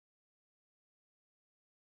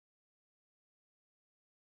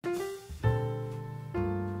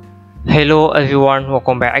Hello everyone,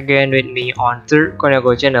 welcome back again with me on third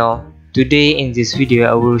Koniago channel. Today in this video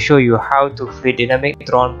I will show you how to create dynamic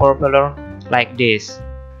drone propeller like this.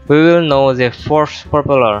 We will know the first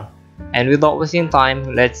propeller, and without wasting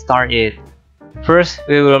time, let's start it. First,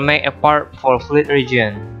 we will make a part for fluid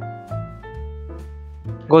region.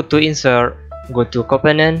 Go to insert, go to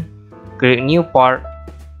component, click new part,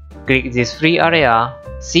 click this free area.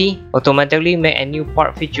 See, automatically make a new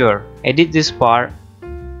part feature. Edit this part.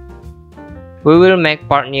 We will make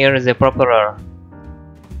part near the propeller.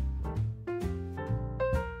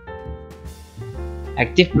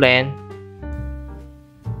 Active plane.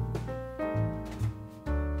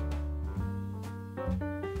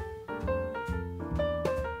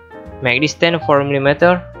 Make distance 4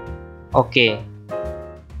 mm. OK.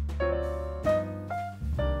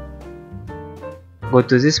 Go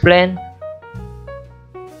to this plane.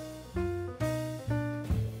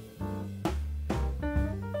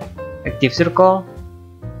 Active circle.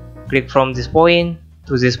 Click from this point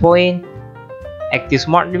to this point. Active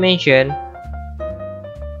smart dimension.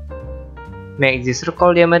 Make the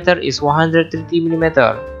circle diameter is 130 mm.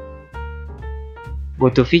 Go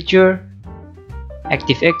to feature.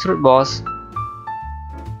 Active extrude boss.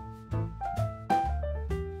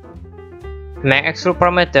 Make extrude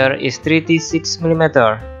parameter is 36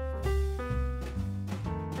 mm.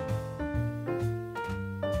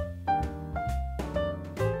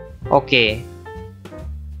 OK.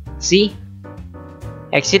 See?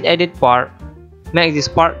 Exit edit part. Make this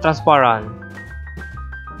part transparent.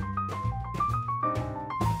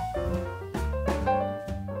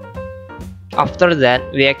 After that,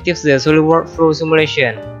 we activate the Solidworks flow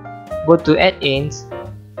simulation. Go to add-ins.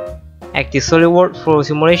 Active Solidworks flow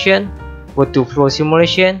simulation. Go to flow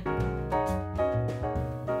simulation.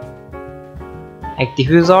 Active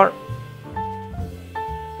wizard.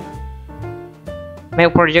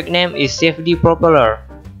 Make project name is CFD Propeller.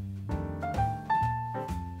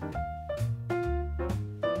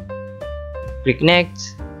 Click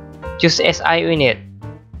next. Choose SI unit.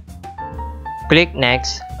 Click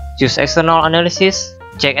next. Choose external analysis.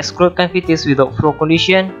 Check exclude cavities without flow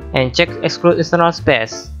condition and check exclude external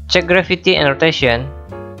space. Check gravity and rotation.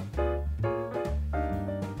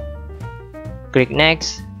 Click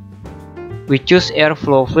next. We choose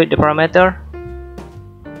airflow fluid parameter.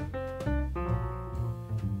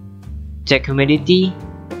 Check humidity.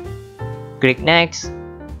 Click next.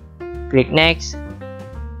 Click next.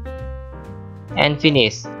 And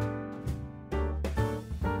finish.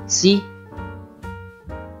 See?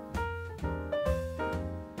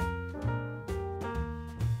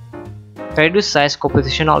 Reduce size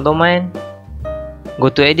computational domain. Go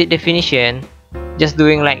to edit definition. Just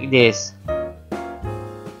doing like this.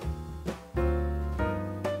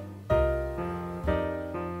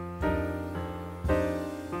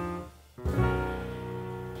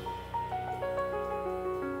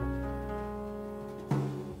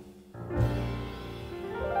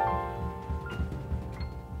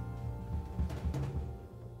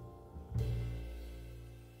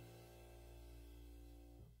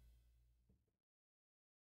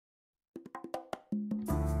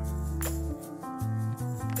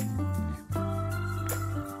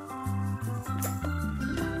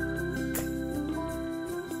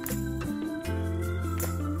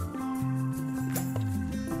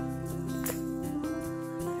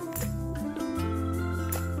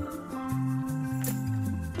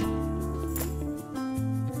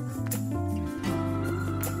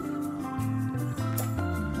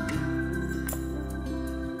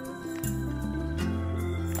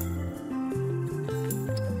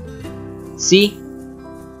 See?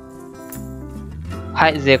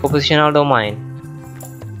 Hide the compositional domain.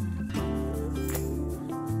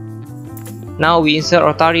 Now we insert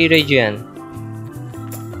rotary region.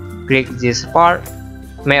 Click this part.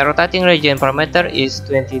 My rotating region parameter is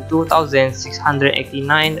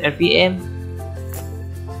 22,689 rpm.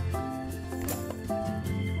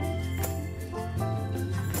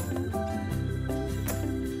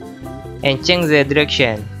 And change the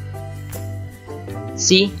direction.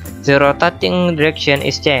 See? The rotating direction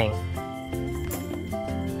is changed.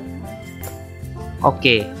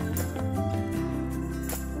 OK.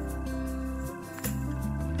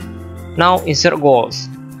 Now insert goals.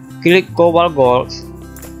 Click global goals.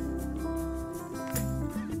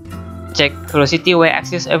 Check velocity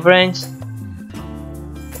y-axis average.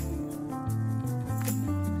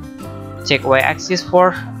 Check y-axis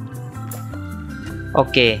force.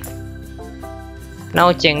 OK.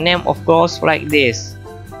 Now change name of goals like this.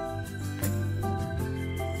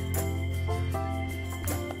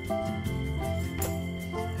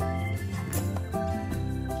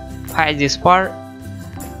 Hide this part.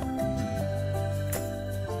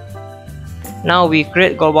 Now we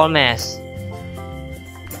create global mesh.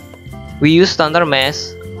 We use standard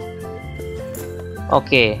mesh.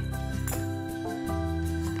 Okay.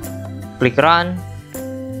 Click run.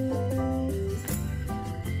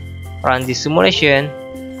 Run the simulation.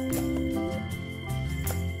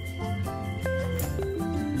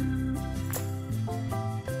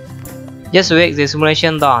 Just wait the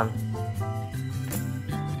simulation done.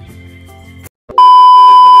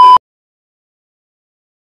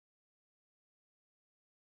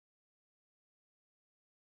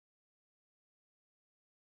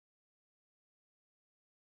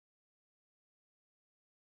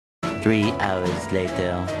 Three hours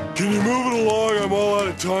later. Can you move it along? I'm all out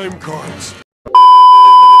of time cards.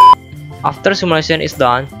 After simulation is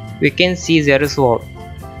done, we can see the result.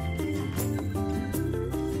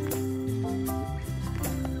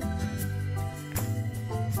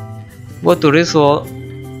 Go to result.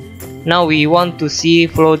 Now we want to see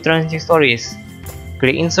flow trajectories.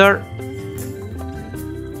 Click insert.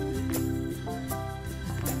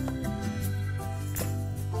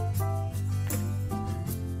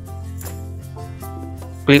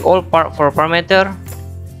 Click all part for parameter.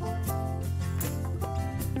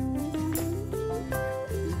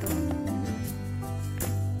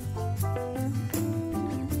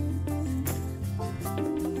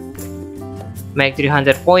 Make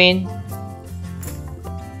 300 point.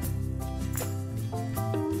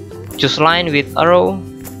 Choose line with arrow.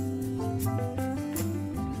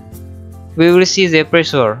 We will see the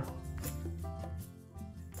pressure.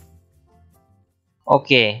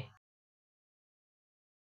 Okay.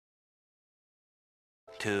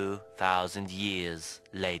 2,000 years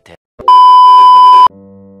later.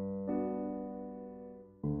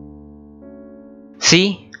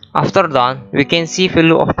 See, after done, we can see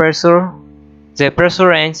value of pressure. The pressure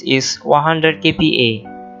range is 100 kPa,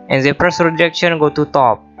 and the pressure reduction go to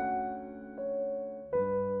top.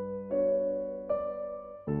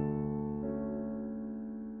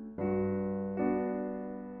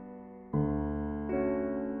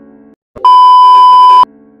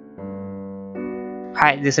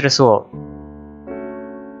 Hide this result.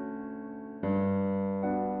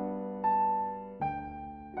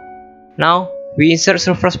 Now we insert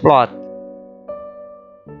surface plot.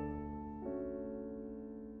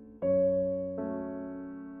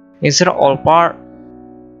 Insert all part.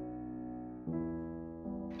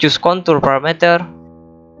 Choose contour parameter.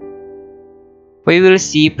 We will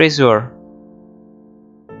see pressure.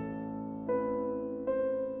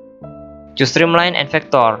 Choose streamline and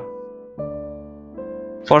vector.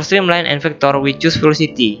 For streamline and vector, we choose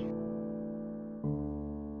velocity.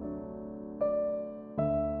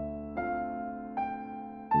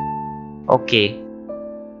 Okay.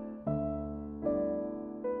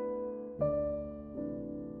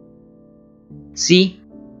 See?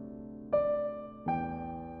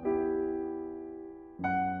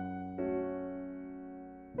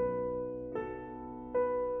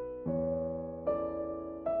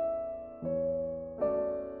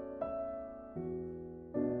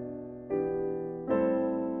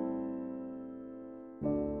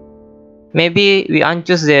 Maybe we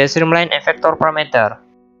unchoose the streamline and vector parameter.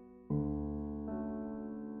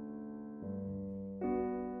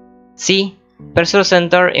 See? Pressure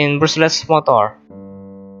center in brushless motor.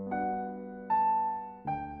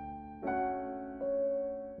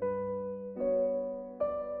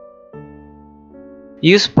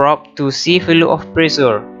 Use probe to see value of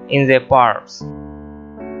pressure in the parts.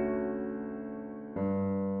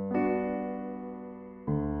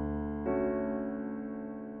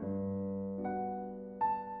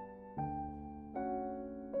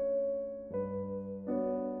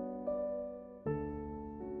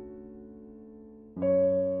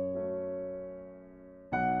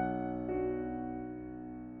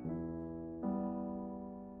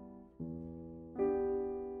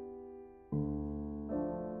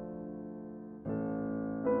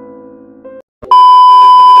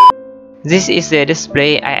 This is the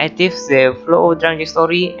display. I active the flow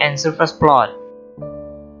trajectory and surface plot.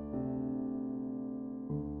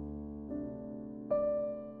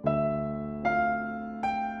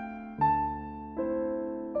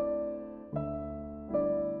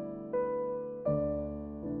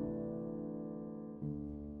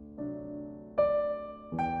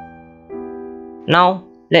 Now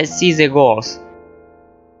let's see the goals.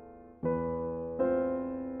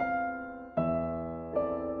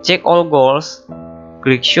 Check all goals.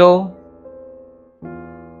 Click show.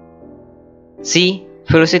 See,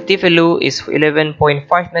 velocity value is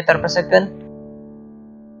 11.5 meter per second,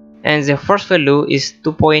 and the force value is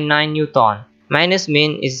 2.9 Newton. Minus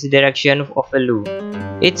mean is the direction of value.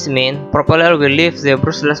 It means propeller will lift the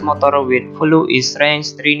brushless motor with value is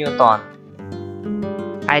range 3 Newton.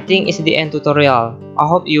 I think it's the end tutorial. I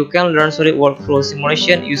hope you can learn Solidworks flow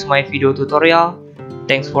simulation use my video tutorial.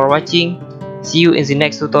 Thanks for watching. See you in the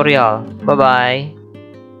next tutorial. Bye bye.